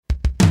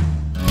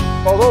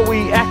Although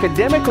we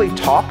academically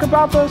talk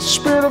about the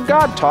Spirit of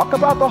God, talk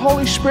about the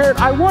Holy Spirit,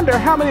 I wonder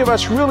how many of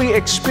us really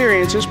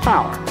experience His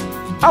power.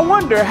 I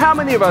wonder how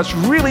many of us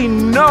really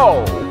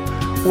know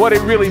what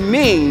it really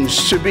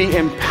means to be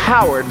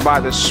empowered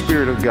by the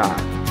Spirit of God,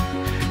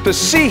 to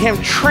see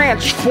Him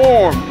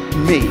transform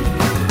me.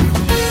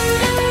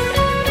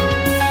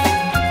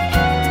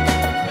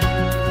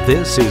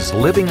 This is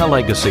Living a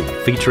Legacy,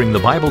 featuring the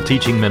Bible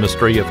teaching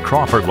ministry of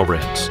Crawford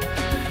Loritts.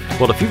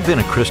 Well, if you've been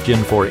a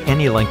Christian for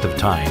any length of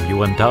time,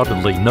 you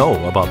undoubtedly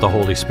know about the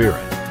Holy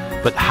Spirit.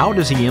 But how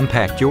does He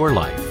impact your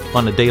life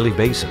on a daily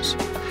basis?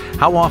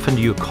 How often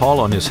do you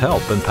call on His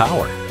help and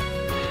power?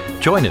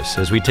 Join us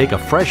as we take a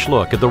fresh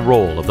look at the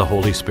role of the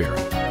Holy Spirit.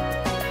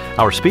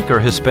 Our speaker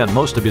has spent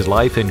most of his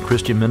life in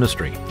Christian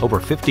ministry, over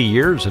 50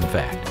 years in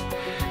fact.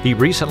 He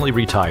recently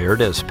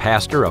retired as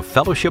pastor of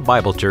Fellowship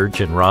Bible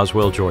Church in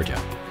Roswell,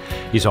 Georgia.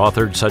 He's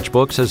authored such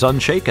books as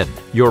Unshaken,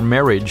 Your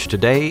Marriage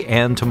Today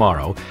and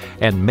Tomorrow,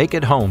 and Make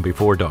It Home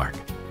Before Dark.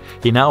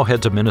 He now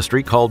heads a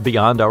ministry called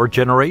Beyond Our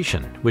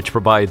Generation, which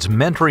provides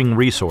mentoring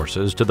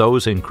resources to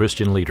those in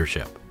Christian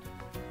leadership.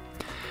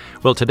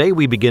 Well, today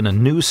we begin a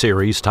new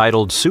series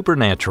titled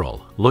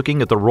Supernatural,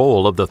 looking at the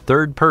role of the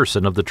third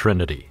person of the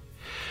Trinity.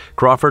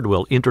 Crawford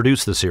will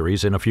introduce the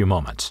series in a few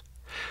moments.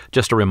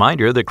 Just a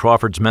reminder that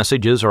Crawford's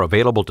messages are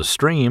available to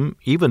stream,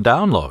 even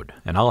download,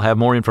 and I'll have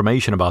more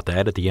information about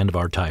that at the end of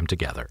our time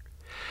together.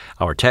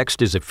 Our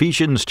text is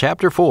Ephesians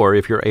chapter 4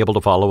 if you're able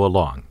to follow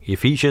along.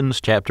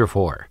 Ephesians chapter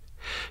 4.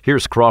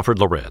 Here's Crawford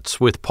Loritts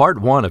with part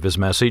 1 of his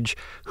message,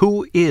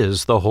 Who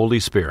is the Holy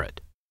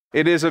Spirit?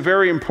 It is a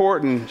very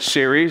important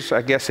series.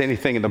 I guess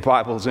anything in the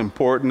Bible is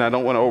important. I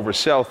don't want to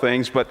oversell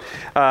things, but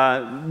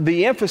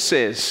the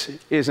emphasis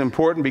is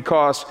important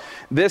because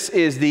this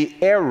is the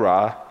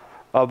era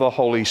of the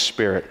Holy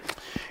Spirit.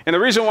 And the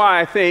reason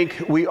why I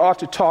think we ought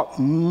to talk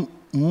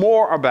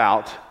more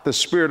about the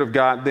Spirit of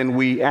God than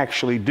we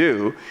actually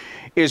do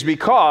is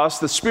because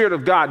the Spirit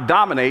of God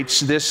dominates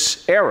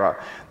this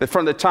era. That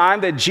from the time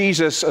that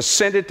Jesus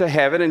ascended to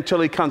heaven until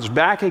He comes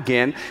back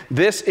again,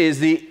 this is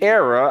the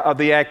era of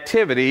the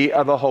activity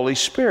of the Holy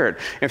Spirit.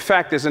 In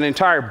fact, there's an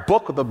entire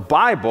book of the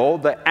Bible,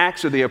 the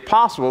Acts of the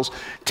Apostles,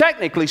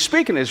 technically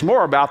speaking, is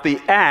more about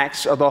the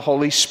acts of the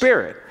Holy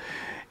Spirit.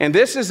 And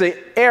this is the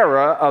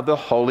era of the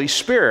Holy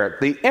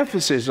Spirit, the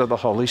emphasis of the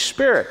Holy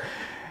Spirit.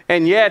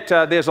 And yet,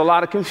 there's a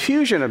lot of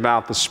confusion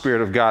about the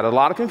Spirit of God, a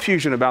lot of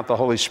confusion about the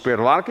Holy Spirit,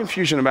 a lot of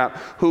confusion about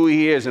who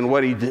He is and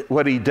what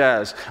He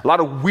does. A lot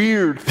of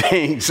weird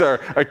things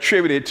are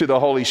attributed to the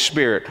Holy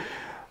Spirit.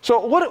 So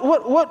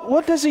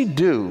what does He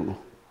do?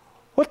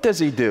 What does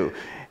He do?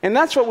 And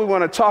that's what we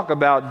want to talk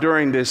about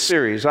during this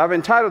series. I've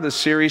entitled this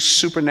series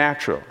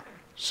Supernatural.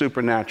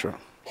 Supernatural.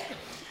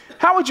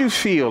 How would you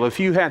feel if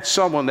you had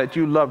someone that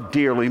you love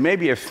dearly,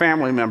 maybe a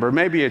family member,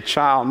 maybe a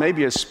child,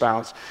 maybe a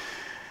spouse,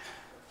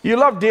 you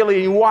love dearly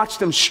and you watch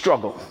them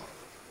struggle?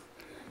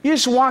 You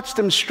just watch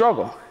them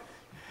struggle.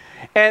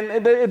 And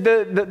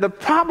the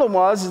problem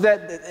was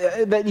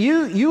that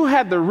you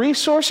had the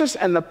resources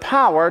and the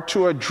power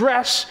to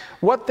address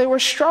what they were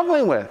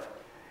struggling with.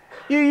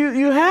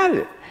 You had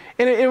it,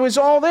 and it was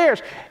all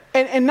theirs.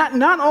 And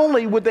not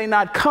only would they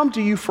not come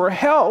to you for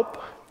help,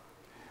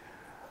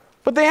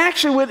 but they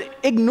actually would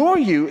ignore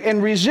you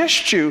and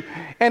resist you.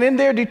 And in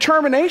their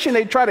determination,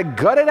 they try to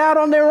gut it out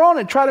on their own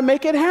and try to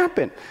make it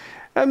happen.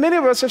 Many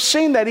of us have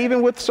seen that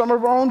even with some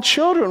of our own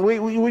children.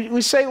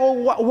 We say, well,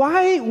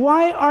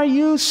 why are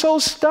you so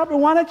stubborn?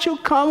 Why don't you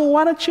come?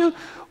 Why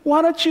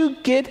don't you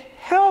get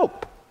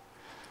help?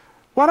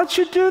 Why don't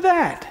you do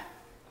that?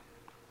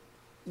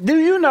 Do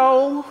you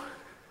know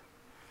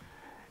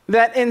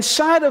that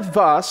inside of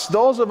us,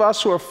 those of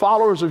us who are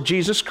followers of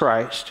Jesus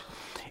Christ,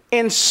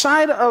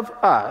 inside of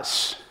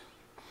us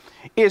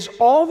is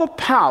all the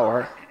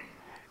power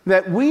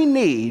that we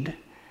need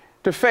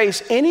to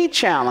face any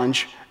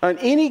challenge on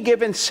any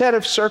given set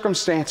of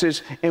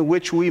circumstances in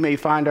which we may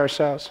find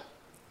ourselves.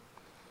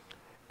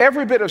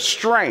 Every bit of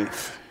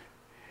strength,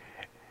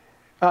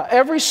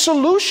 every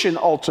solution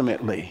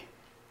ultimately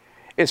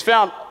is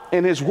found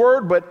in His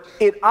Word, but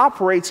it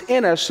operates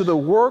in us through the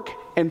work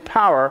and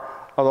power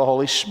of the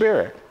Holy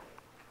Spirit.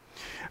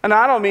 And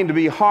I don't mean to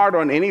be hard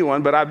on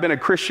anyone, but I've been a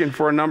Christian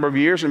for a number of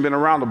years and been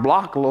around the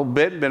block a little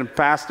bit, been a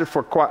pastor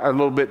for quite a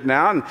little bit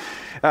now. And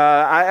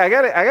I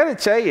got to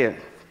tell you,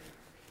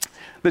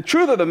 the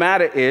truth of the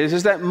matter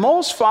is that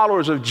most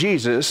followers of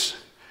Jesus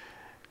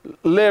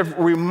live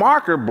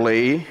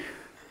remarkably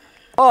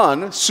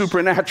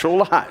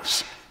unsupernatural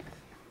lives.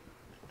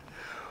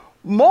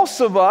 Most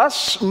of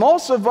us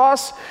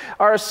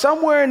are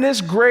somewhere in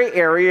this gray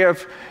area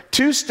of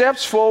 2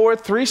 steps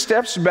forward, 3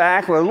 steps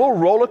back, a little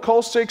roller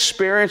coaster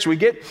experience. We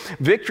get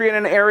victory in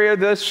an area, in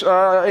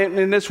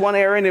this one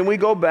area, and then we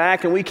go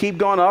back and we keep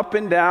going up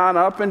and down,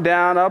 up and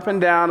down, up and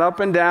down, up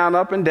and down,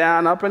 up and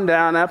down, up and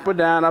down, up and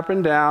down, up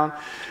and down.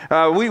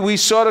 We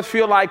sort of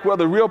feel like, well,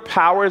 the real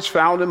power is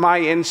found in my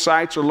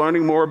insights or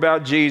learning more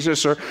about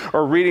Jesus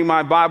or reading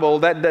my Bible.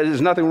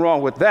 There's nothing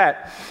wrong with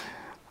that.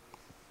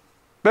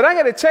 But I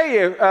got to tell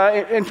you,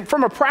 and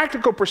from a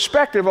practical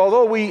perspective,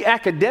 although we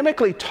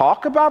academically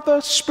talk about the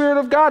Spirit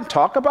of God,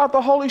 talk about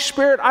the Holy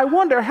Spirit, I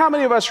wonder how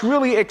many of us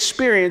really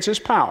experience His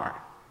power.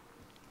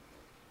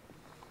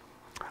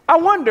 I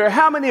wonder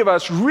how many of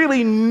us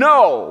really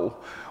know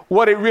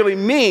what it really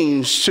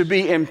means to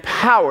be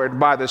empowered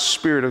by the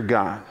Spirit of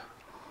God.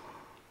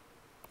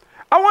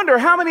 I wonder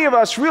how many of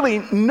us really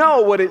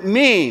know what it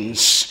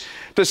means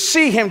to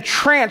see Him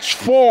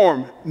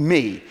transform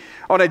me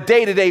on a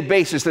day-to-day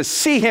basis, to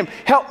see Him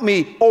help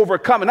me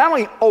overcome, and not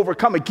only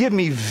overcome, but give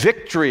me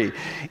victory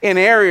in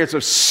areas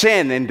of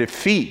sin and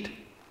defeat.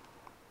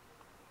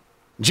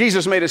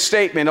 Jesus made a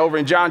statement over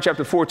in John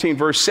chapter 14,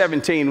 verse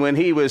 17, when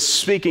He was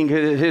speaking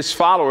to His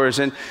followers,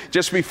 and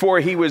just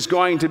before He was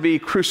going to be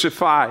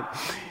crucified,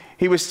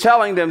 He was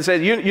telling them,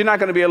 said, you're not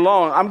going to be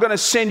alone. I'm going to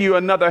send you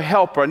another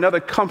helper, another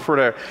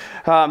comforter,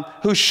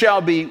 who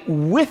shall be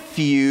with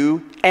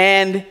you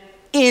and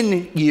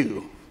in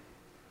you.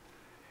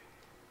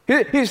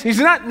 He's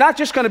not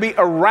just going to be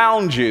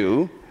around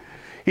you.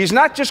 He's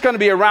not just going to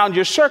be around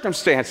your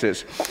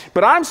circumstances,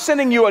 but I'm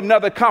sending you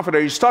another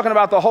comforter. He's talking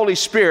about the Holy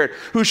Spirit,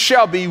 who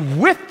shall be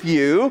with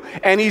you,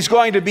 and He's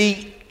going to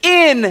be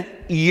in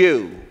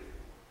you.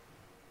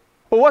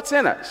 Well, what's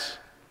in us?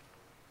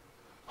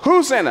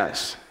 Who's in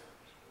us?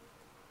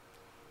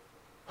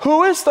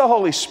 Who is the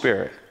Holy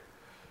Spirit?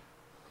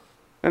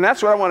 And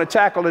that's what I want to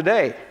tackle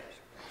today.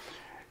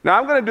 Now,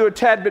 I'm going to do a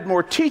tad bit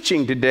more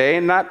teaching today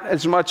and not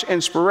as much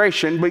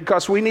inspiration,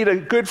 because we need a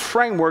good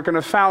framework and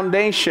a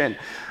foundation.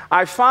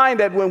 I find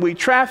that when we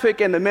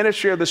traffic in the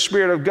ministry of the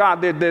Spirit of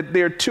God,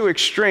 there are two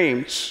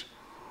extremes.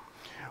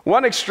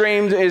 One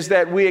extreme is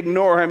that we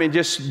ignore Him and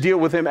just deal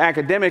with Him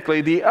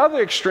academically. The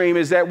other extreme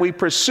is that we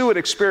pursue it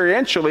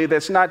experientially,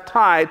 that's not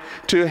tied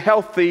to a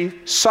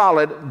healthy,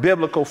 solid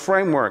biblical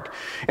framework.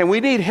 And we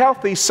need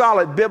healthy,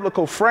 solid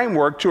biblical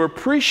framework to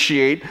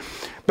appreciate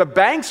the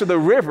banks of the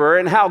river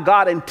and how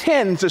God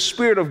intends the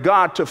Spirit of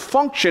God to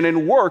function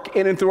and work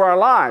in and through our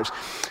lives.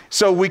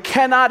 So we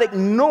cannot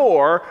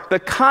ignore the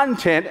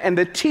content and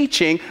the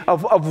teaching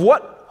of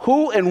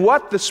who and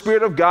what the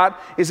Spirit of God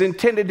is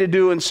intended to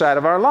do inside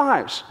of our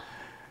lives.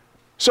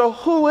 So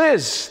who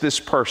is this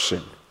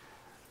person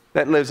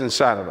that lives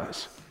inside of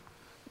us?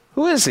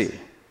 Who is He?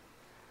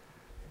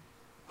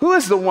 Who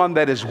is the one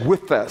that is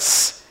with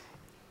us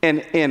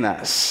and in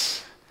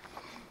us?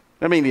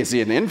 I mean, is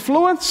He an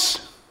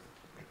influence?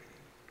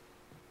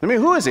 I mean,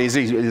 who is He? Is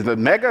He the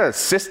mega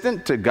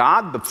assistant to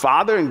God the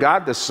Father and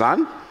God the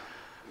Son?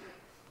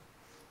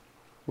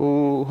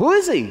 Well, who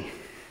is He?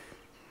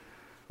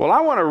 Well,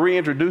 I want to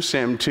reintroduce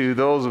Him to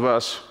those of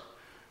us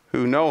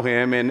who know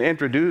Him, and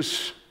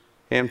introduce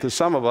Him to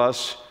some of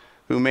us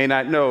who may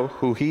not know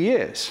who He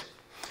is.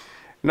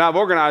 Now, I've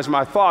organized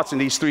my thoughts in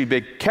these three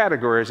big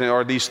categories,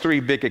 or these three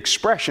big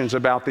expressions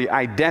about the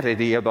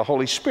identity of the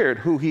Holy Spirit,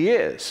 who He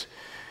is.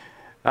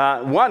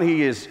 One,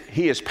 He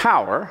is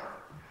power.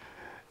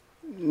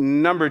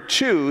 Number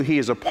two, He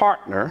is a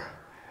partner.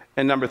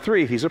 And number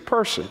three, He's a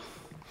person.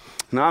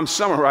 Now, I'm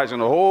summarizing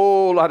a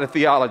whole lot of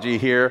theology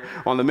here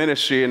on the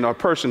ministry and the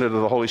person of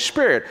the Holy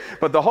Spirit.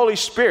 But the Holy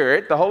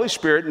Spirit,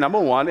 number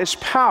one, is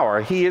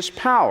power. He is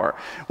power.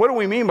 What do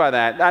we mean by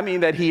that? I mean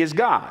that He is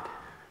God.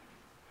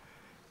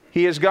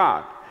 He is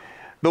God.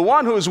 The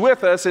one who is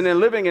with us and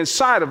then living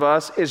inside of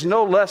us is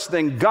no less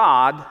than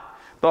God,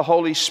 the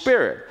Holy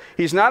Spirit.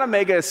 He's not a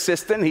mega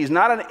assistant. He's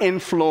not an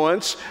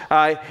influence.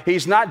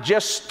 He's not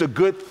just the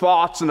good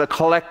thoughts and the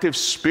collective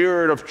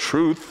spirit of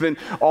truth and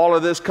all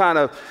of this kind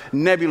of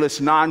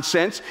nebulous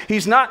nonsense.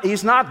 He's not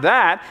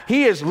that.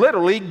 He is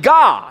literally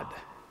God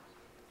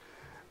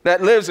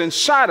that lives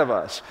inside of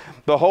us.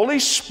 The Holy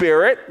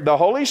Spirit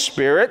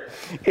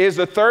is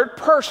the third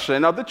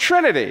person of the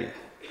Trinity.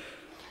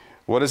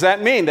 What does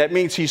that mean? That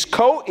means He's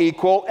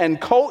co-equal and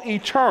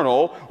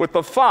co-eternal with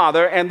the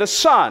Father and the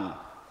Son.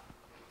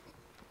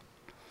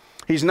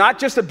 He's not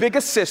just a big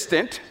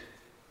assistant.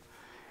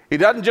 He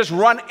doesn't just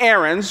run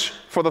errands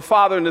for the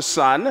Father and the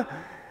Son.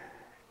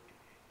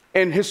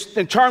 In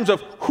terms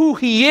of who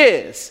He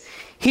is,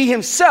 He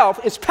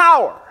Himself is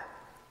power.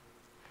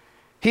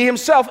 He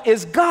Himself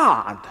is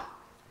God.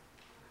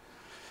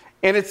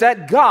 And it's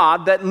that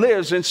God that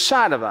lives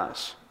inside of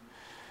us.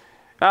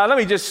 Let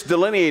me just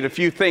delineate a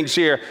few things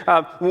here.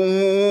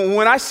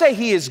 When I say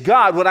He is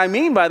God, what I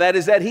mean by that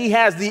is that He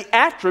has the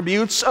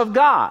attributes of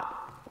God.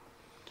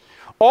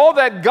 All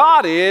that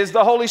God is,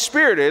 the Holy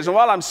Spirit is. And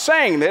while I'm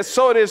saying this,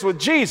 so it is with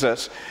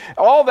Jesus.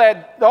 All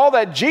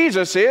that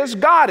Jesus is,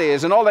 God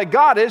is. And all that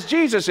God is,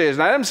 Jesus is.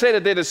 And I didn't say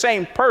that they're the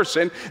same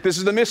person. This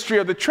is the mystery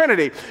of the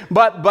Trinity.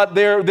 But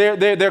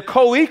they're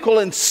co-equal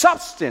in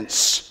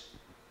substance.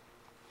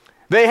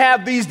 They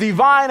have these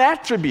divine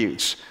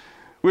attributes,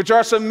 which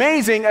are some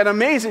amazing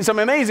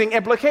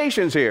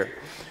implications here.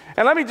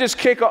 And let me just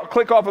click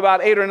off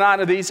about 8 or 9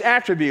 of these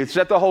attributes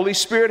that the Holy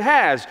Spirit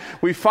has.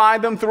 We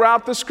find them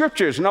throughout the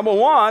Scriptures. Number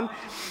 1,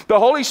 the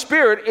Holy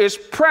Spirit is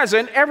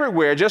present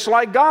everywhere, just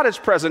like God is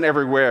present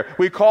everywhere.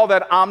 We call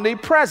that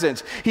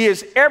omnipresence. He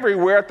is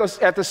everywhere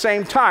at the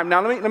same time.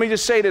 Now, let me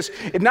just say this.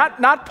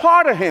 Not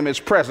part of him is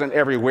present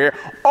everywhere.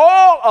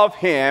 All of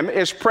him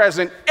is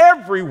present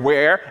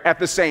everywhere at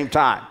the same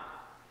time.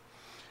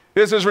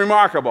 This is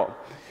remarkable.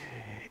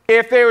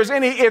 If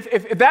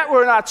that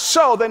were not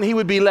so, then he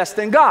would be less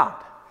than God.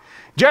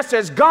 Just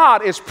as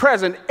God is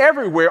present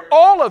everywhere,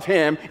 all of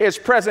him is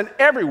present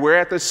everywhere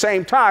at the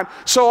same time.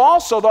 So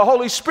also the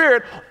Holy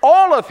Spirit,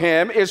 all of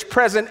him is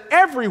present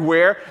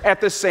everywhere at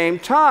the same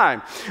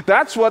time.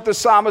 That's what the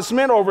psalmist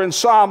meant over in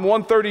Psalm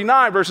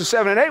 139, verses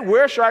 7 and 8.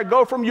 Where shall I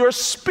go from your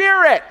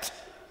Spirit?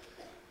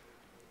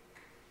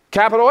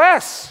 Capital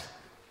S.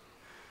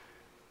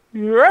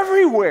 You're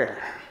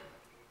everywhere.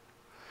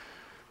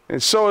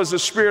 And so is the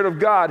Spirit of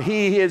God.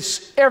 He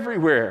is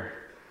everywhere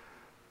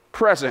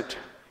present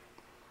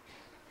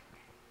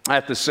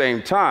at the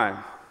same time.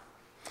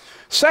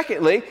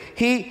 Secondly,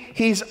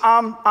 he's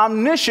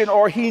omniscient,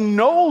 or he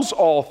knows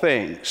all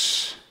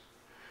things.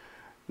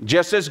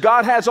 Just as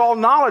God has all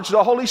knowledge,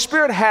 the Holy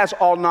Spirit has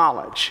all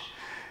knowledge.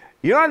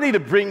 You don't need to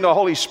bring the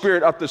Holy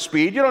Spirit up to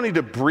speed. You don't need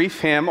to brief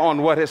him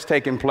on what has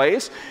taken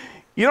place.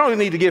 You don't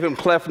need to give him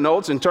Cliff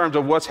Notes in terms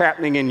of what's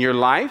happening in your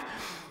life.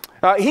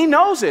 He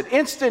knows it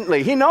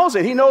instantly. He knows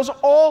it. He knows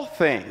all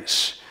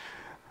things.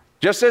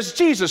 Just as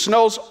Jesus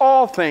knows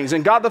all things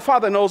and God the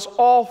Father knows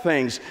all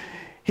things.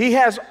 He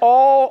has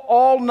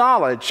all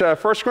knowledge. 1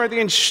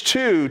 Corinthians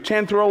 2,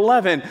 10 through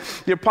 11,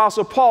 the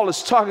Apostle Paul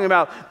is talking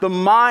about the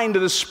mind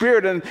of the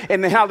Spirit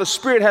and how the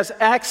Spirit has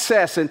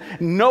access and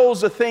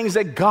knows the things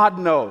that God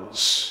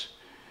knows.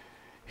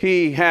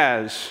 He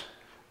has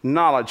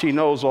knowledge. He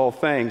knows all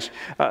things.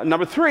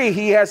 Number 3,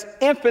 he has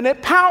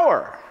infinite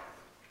power.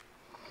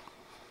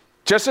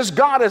 Just as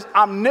God is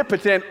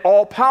omnipotent,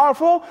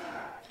 all-powerful,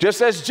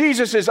 just as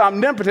Jesus is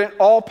omnipotent,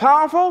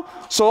 all-powerful,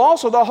 so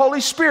also the Holy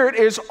Spirit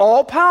is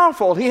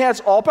all-powerful. He has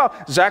all power.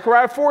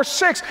 Zechariah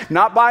 4:6,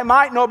 not by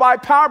might nor by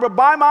power, but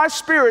by my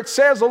Spirit,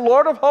 says the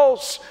Lord of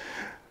hosts.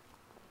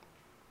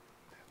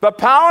 The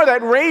power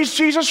that raised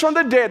Jesus from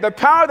the dead, the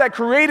power that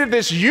created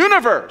this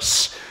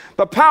universe,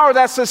 the power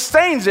that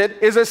sustains it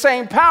is the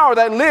same power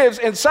that lives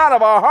inside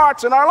of our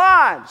hearts and our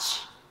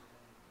lives.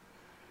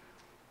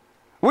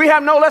 We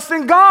have no less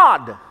than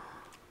God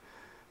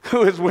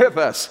who is with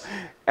us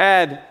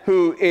and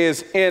who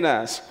is in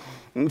us.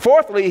 And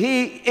fourthly,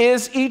 he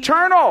is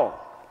eternal.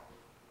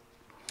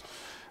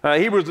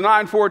 Hebrews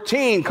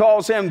 9:14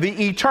 calls him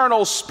the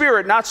eternal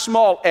Spirit, not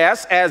small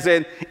s as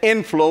in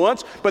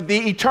influence, but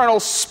the eternal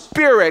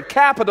Spirit,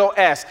 capital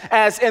S,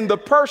 as in the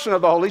person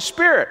of the Holy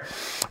Spirit.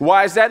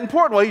 Why is that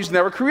important? Well, he's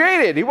never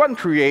created. He wasn't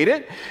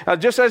created.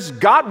 Just as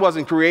God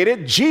wasn't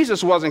created,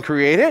 Jesus wasn't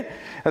created.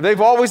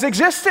 They've always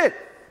existed.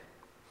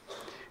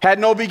 Had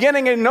no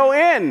beginning and no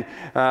end.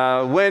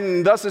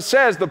 When thus it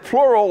says, the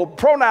plural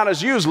pronoun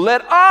is used,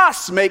 let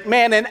us make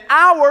man in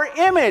our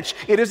image.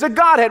 It is a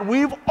Godhead.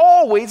 We've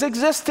always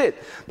existed.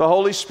 The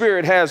Holy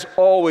Spirit has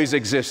always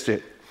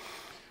existed.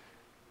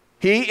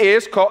 He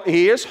is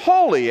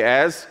holy,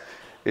 as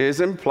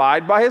is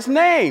implied by his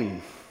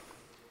name.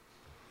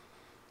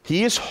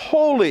 He is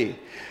holy.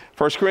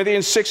 1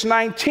 Corinthians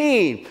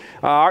 6:19.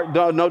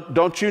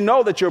 Don't you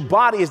know that your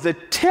body is the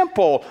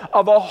temple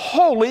of a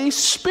Holy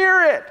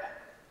Spirit?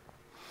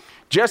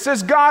 Just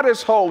as God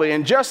is holy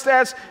and just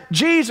as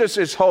Jesus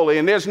is holy,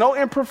 and there's no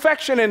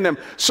imperfection in them,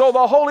 so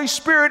the Holy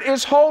Spirit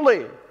is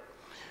holy.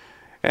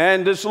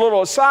 And this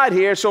little aside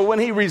here, so when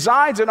he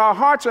resides in our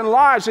hearts and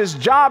lives, his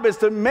job is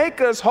to make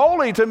us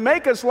holy, to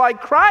make us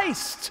like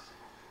Christ.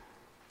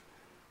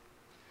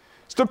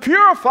 It's to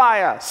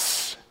purify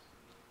us.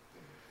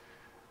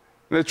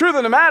 And the truth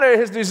of the matter,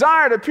 his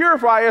desire to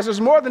purify us is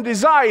more than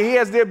desire. He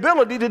has the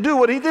ability to do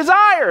what he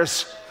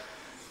desires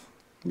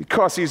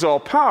because he's all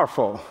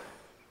powerful.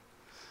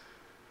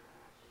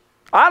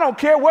 I don't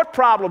care what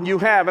problem you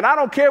have, and I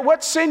don't care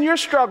what sin you're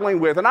struggling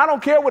with, and I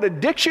don't care what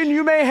addiction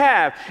you may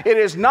have. It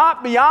is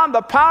not beyond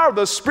the power of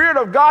the Spirit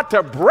of God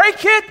to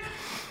break it,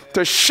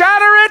 to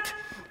shatter it,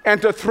 and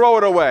to throw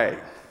it away.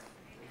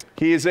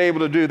 He is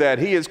able to do that.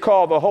 He is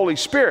called the Holy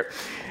Spirit.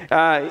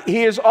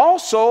 He is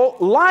also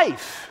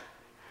life.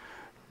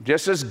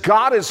 Just as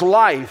God is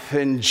life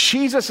and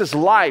Jesus is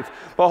life,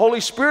 the Holy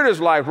Spirit is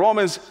life.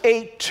 Romans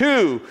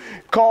 8:2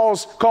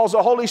 calls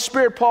the Holy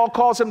Spirit, Paul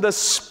calls him the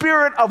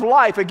Spirit of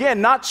life. Again,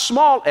 not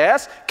small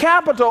s,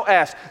 capital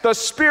S, the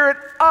Spirit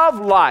of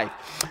life.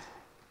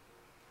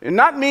 And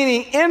not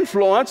meaning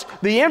influence,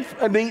 the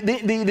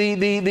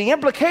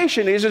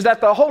implication is that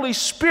the Holy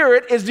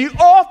Spirit is the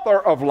author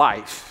of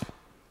life.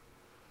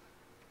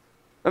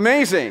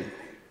 Amazing.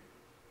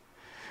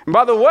 And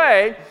by the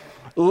way,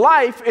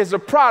 life is a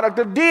product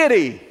of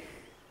deity.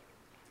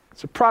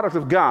 It's a product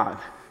of God.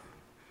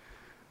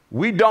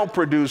 We don't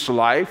produce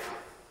life.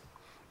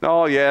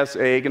 Oh, yes,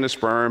 egg and a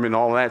sperm and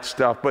all that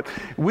stuff, but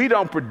we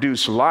don't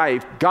produce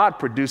life. God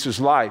produces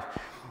life.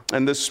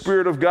 And the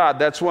Spirit of God,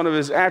 that's one of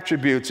his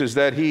attributes, is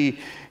that he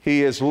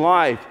is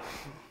life.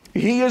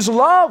 He is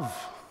love.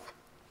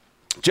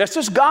 Just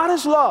as God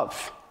is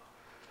love,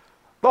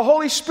 the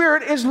Holy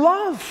Spirit is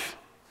love.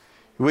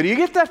 Where do you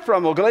get that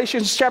from? Well,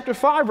 Galatians chapter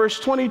 5, verse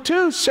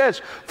 22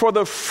 says, for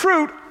the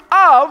fruit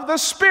of the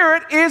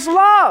Spirit is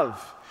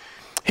love.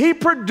 He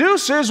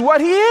produces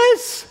what he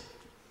is.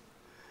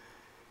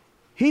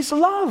 He's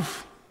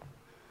love,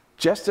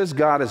 just as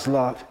God is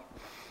love.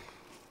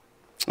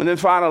 And then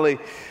finally,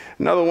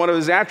 another one of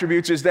his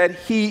attributes is that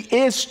he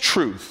is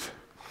truth.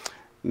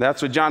 And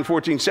that's what John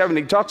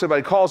 14:17 talks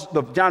about.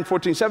 John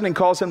 14:17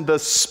 calls him the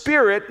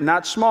Spirit,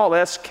 not small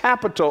s,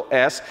 capital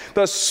S,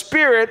 the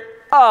Spirit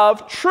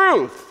of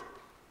truth.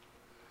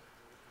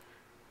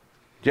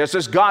 Just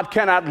as God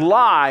cannot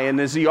lie and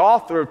is the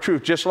author of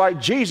truth, just like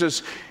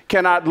Jesus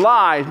cannot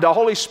lie, the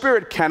Holy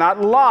Spirit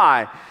cannot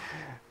lie.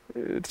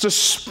 It's a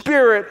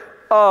Spirit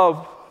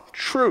of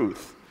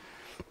truth.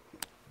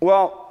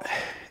 Well,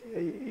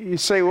 you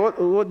say,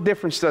 what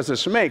difference does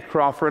this make,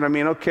 Crawford? I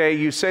mean, okay,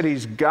 you said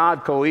he's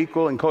God,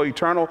 co-equal and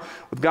co-eternal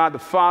with God the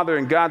Father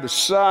and God the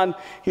Son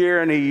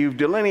here, and you've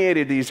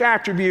delineated these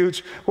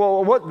attributes.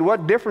 Well,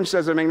 what difference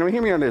does it make? Now,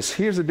 hear me on this.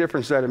 Here's the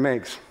difference that it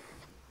makes.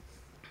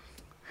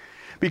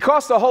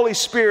 Because the Holy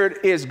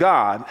Spirit is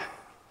God,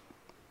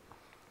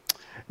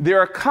 there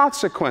are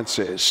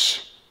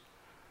consequences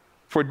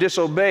for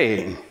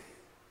disobeying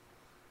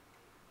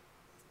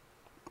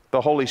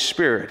the Holy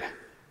Spirit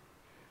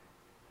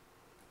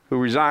who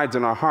resides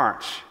in our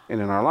hearts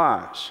and in our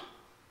lives.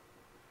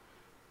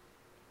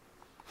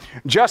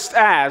 Just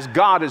as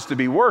God is to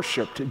be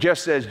worshiped,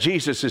 just as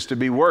Jesus is to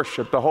be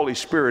worshiped, the Holy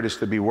Spirit is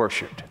to be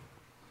worshiped.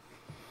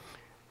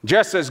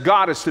 Just as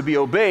God is to be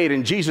obeyed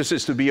and Jesus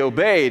is to be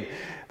obeyed,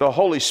 the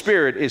Holy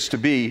Spirit is to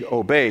be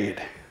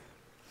obeyed.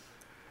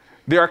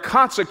 There are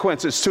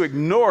consequences to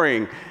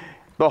ignoring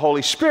the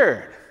Holy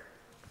Spirit.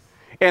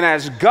 And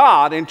as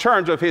God, in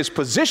terms of his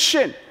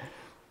position,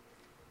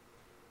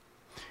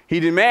 he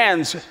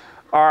demands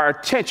our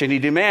attention, he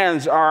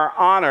demands our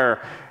honor,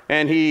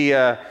 and he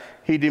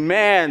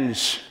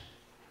demands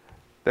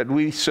that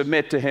we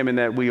submit to him and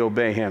that we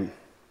obey him.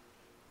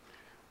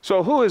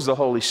 So who is the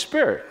Holy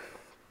Spirit?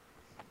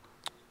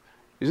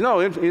 He's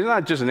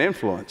not just an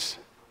influence.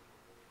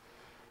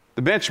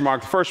 The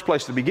benchmark, the first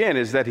place to begin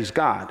is that he's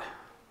God.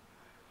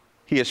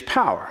 He is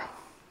power,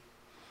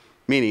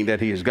 meaning that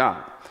he is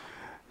God.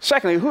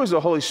 Secondly, who is the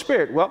Holy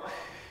Spirit? Well,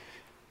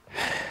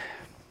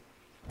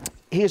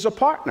 he is a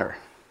partner.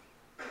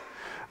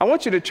 I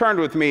want you to turn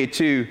with me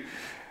to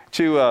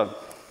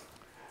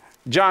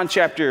John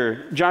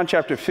chapter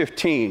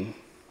 15.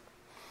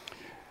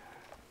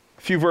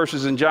 A few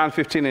verses in John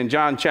 15 and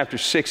John chapter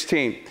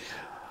 16.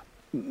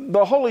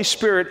 The Holy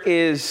Spirit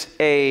is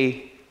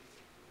a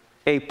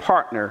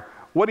partner.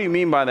 What do you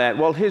mean by that?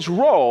 Well, his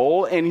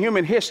role in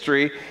human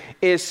history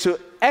is to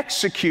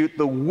execute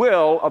the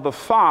will of the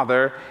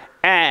Father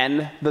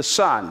and the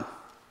Son.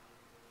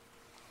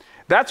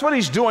 That's what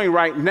he's doing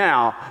right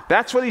now.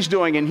 That's what he's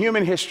doing in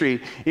human history.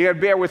 You got to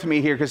bear with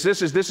me here because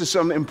this is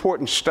some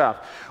important stuff.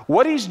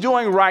 What he's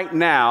doing right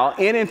now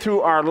in and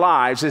through our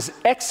lives is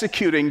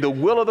executing the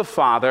will of the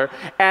Father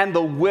and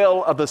the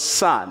will of the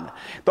Son.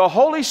 The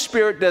Holy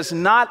Spirit does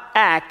not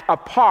act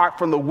apart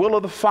from the will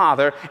of the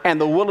Father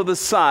and the will of the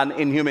Son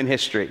in human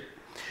history.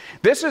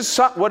 This is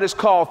what is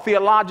called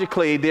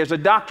theologically, there's a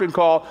doctrine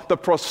called the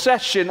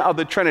procession of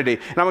the Trinity.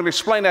 And I'm going to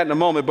explain that in a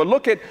moment. But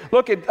look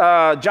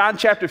at John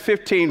chapter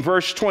 15,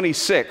 verse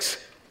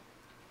 26.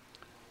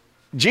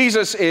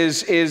 Jesus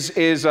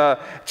is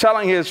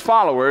telling his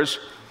followers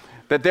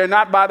that they're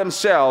not by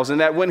themselves and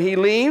that when he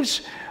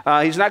leaves,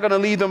 he's not going to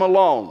leave them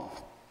alone.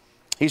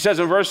 He says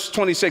in verse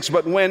 26,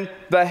 but when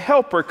the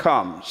Helper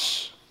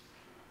comes,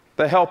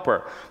 the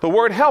Helper. The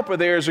word helper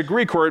there is a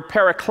Greek word,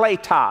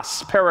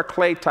 parakletos.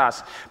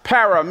 Parakletos.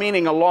 Para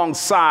meaning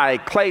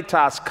alongside.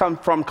 Kletos comes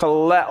from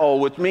kaleo,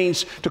 which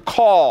means to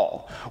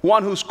call.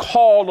 One who's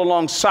called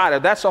alongside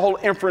of. That's the whole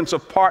inference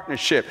of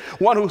partnership.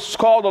 One who's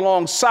called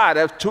alongside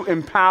of to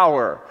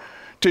empower,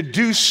 to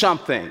do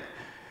something.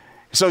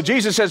 So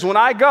Jesus says, when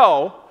I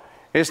go,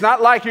 it's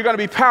not like you're going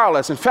to be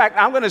powerless. In fact,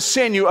 I'm going to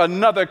send you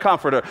another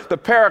comforter, the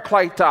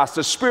Parakletos,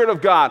 the Spirit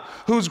of God,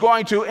 who's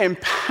going to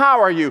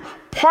empower you,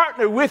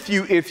 partner with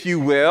you, if you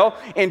will,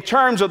 in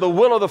terms of the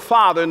will of the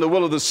Father and the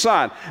will of the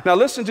Son. Now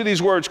listen to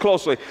these words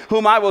closely.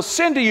 Whom I will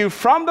send to you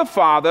from the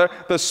Father,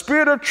 the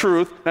Spirit of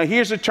truth. Now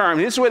here's the term.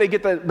 This is where they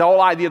get the whole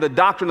idea, the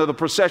doctrine of the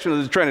procession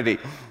of the Trinity.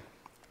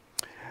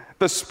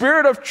 The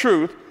Spirit of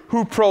truth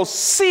who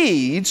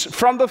proceeds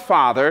from the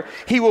Father,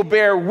 he will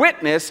bear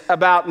witness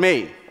about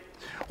me.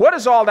 What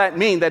does all that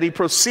mean, that he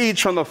proceeds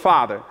from the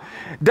Father?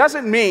 It does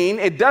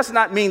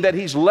not mean that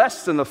he's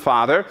less than the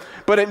Father,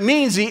 but it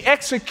means the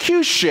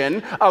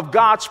execution of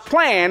God's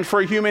plan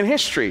for human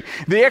history.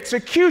 The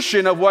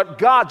execution of what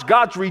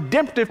God's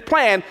redemptive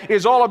plan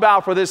is all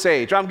about for this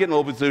age. I'm getting a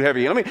little bit too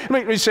heavy. Let me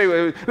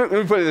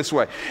put it this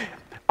way.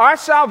 Our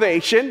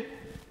salvation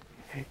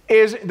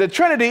the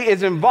Trinity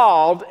is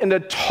involved in the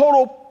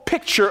total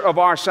picture of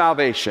our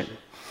salvation.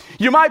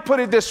 You might put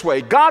it this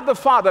way. God the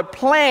Father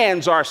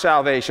plans our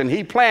salvation.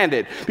 He planned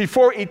it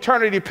before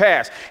eternity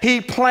passed.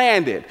 He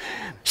planned it.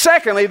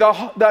 Secondly,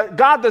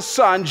 God the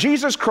Son,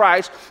 Jesus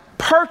Christ,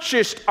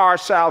 purchased our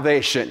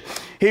salvation.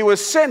 He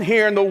was sent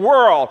here in the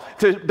world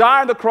to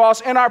die on the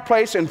cross in our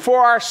place and for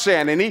our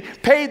sin. And he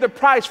paid the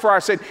price for our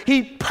sin.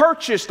 He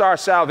purchased our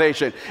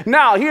salvation.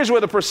 Now, here's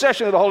where the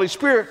procession of the Holy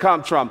Spirit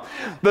comes from.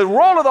 The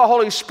role of the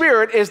Holy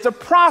Spirit is to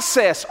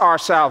process our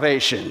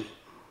salvation.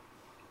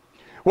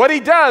 What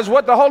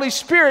the Holy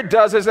Spirit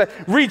does is a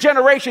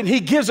regeneration. He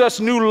gives us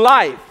new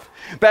life.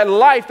 That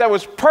life that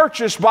was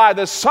purchased by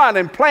the Son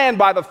and planned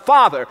by the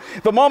Father.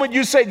 The moment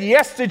you said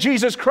yes to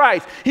Jesus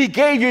Christ, He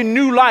gave you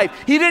new life.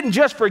 He didn't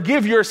just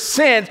forgive your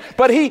sins,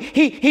 but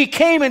He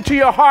came into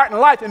your heart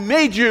and life and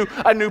made you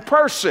a new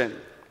person.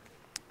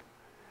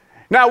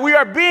 Now, we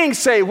are being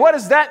saved. What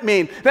does that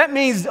mean? That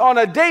means on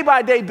a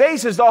day-by-day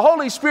basis, the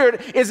Holy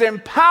Spirit is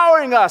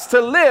empowering us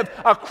to live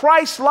a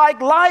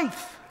Christ-like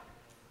life.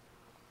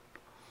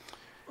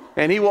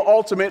 And He will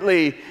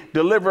ultimately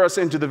deliver us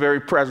into the very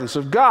presence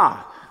of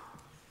God.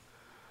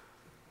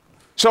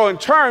 So in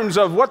terms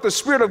of what the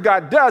Spirit of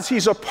God does,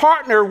 He's a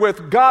partner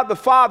with God the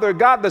Father,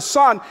 God the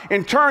Son,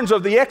 in terms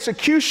of the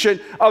execution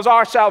of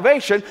our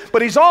salvation,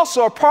 but He's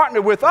also a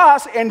partner with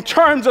us in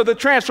terms of the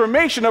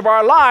transformation of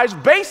our lives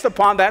based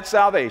upon that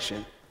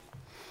salvation.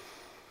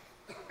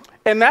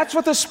 And that's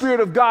what the Spirit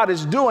of God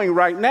is doing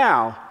right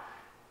now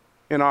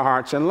in our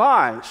hearts and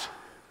lives.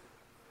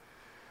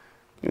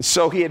 And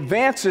so He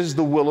advances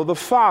the will of the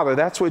Father.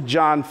 That's what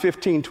John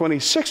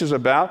 15:26 is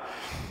about.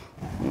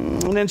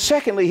 And then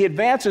secondly, He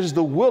advances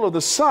the will of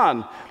the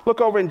Son.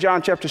 Look over in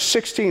John chapter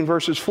 16,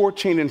 verses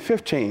 14 and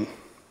 15.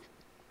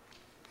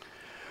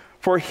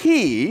 For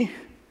He,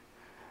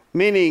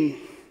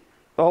 meaning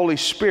the Holy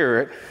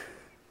Spirit,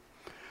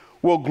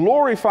 will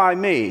glorify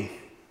me,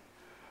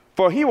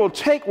 for He will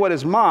take what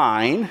is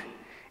mine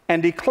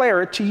and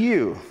declare it to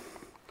you.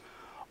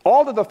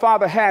 All that the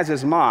Father has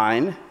is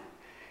mine.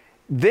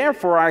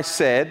 Therefore I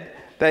said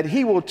that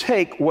He will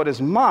take what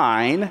is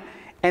mine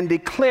and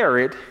declare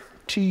it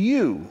to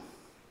you.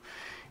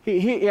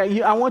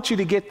 I want you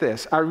to get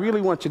this. I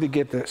really want you to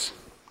get this.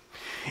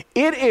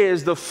 It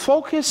is the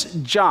focus,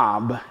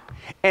 job,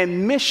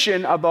 and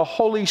mission of the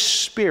Holy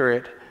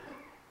Spirit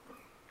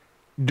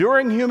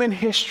during human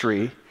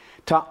history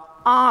to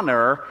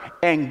honor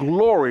and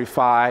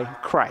glorify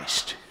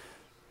Christ.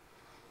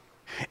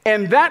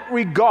 In that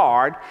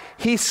regard,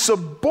 He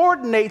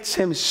subordinates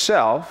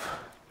Himself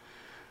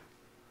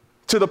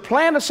to the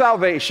plan of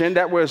salvation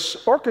that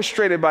was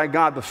orchestrated by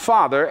God the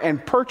Father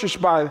and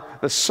purchased by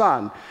the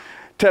Son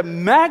to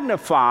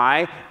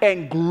magnify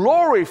and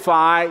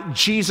glorify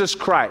Jesus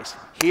Christ.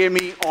 Hear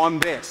me on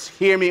this.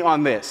 Hear me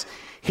on this.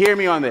 Hear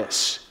me on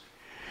this.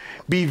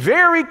 Be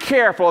very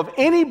careful of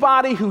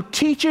anybody who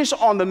teaches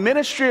on the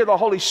ministry of the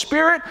Holy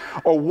Spirit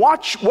or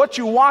watch what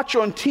you watch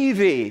on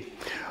TV.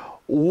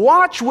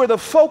 Watch where the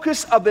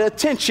focus of the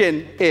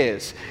attention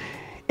is.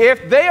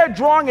 If they are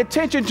drawing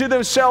attention to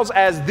themselves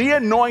as the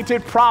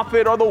anointed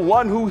prophet or the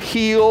one who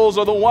heals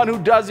or the one who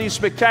does these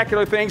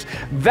spectacular things,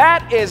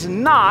 that is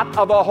not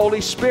of the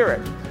Holy Spirit.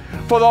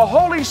 For the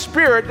Holy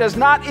Spirit does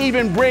not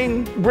even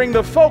bring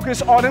the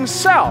focus on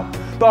Himself.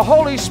 The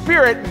Holy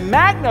Spirit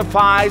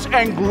magnifies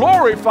and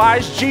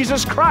glorifies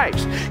Jesus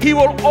Christ. He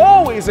will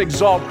always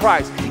exalt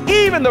Christ.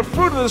 Even the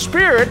fruit of the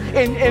Spirit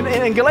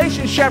in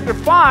Galatians chapter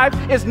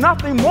 5 is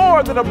nothing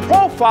more than a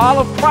profile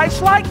of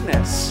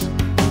Christ-likeness.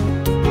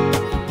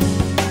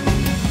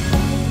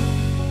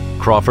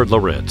 Crawford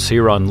Loritts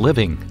here on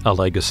Living a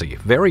Legacy.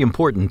 Very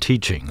important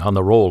teaching on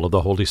the role of the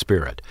Holy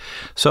Spirit.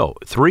 So,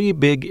 3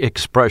 big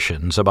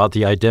expressions about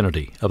the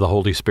identity of the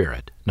Holy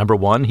Spirit. Number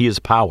 1, He is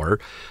power.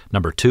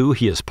 Number 2,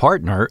 He is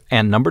partner.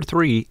 And number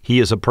 3, He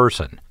is a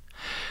person.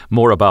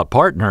 More about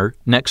partner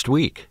next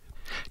week.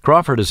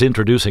 Crawford is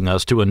introducing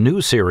us to a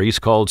new series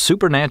called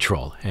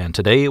Supernatural, and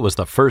today it was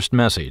the first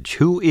message,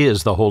 Who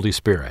is the Holy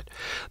Spirit?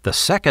 The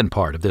second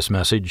part of this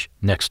message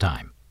next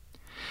time.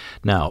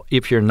 Now,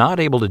 if you're not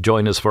able to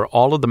join us for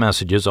all of the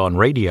messages on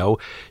radio,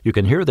 you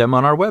can hear them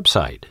on our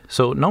website.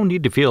 So no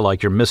need to feel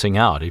like you're missing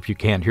out if you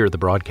can't hear the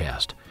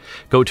broadcast.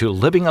 Go to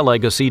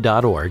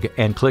livingalegacy.org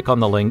and click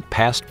on the link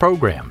Past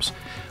Programs,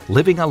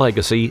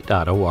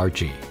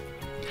 livingalegacy.org.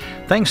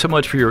 Thanks so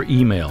much for your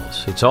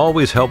emails. It's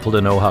always helpful to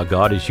know how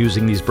God is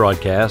using these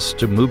broadcasts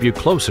to move you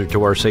closer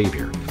to our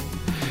Savior.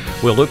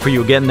 We'll look for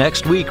you again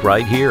next week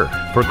right here.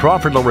 For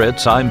Crawford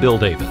Loritts, I'm Bill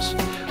Davis.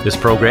 This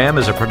program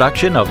is a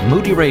production of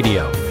Moody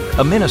Radio,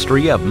 a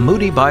ministry of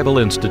Moody Bible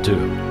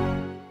Institute.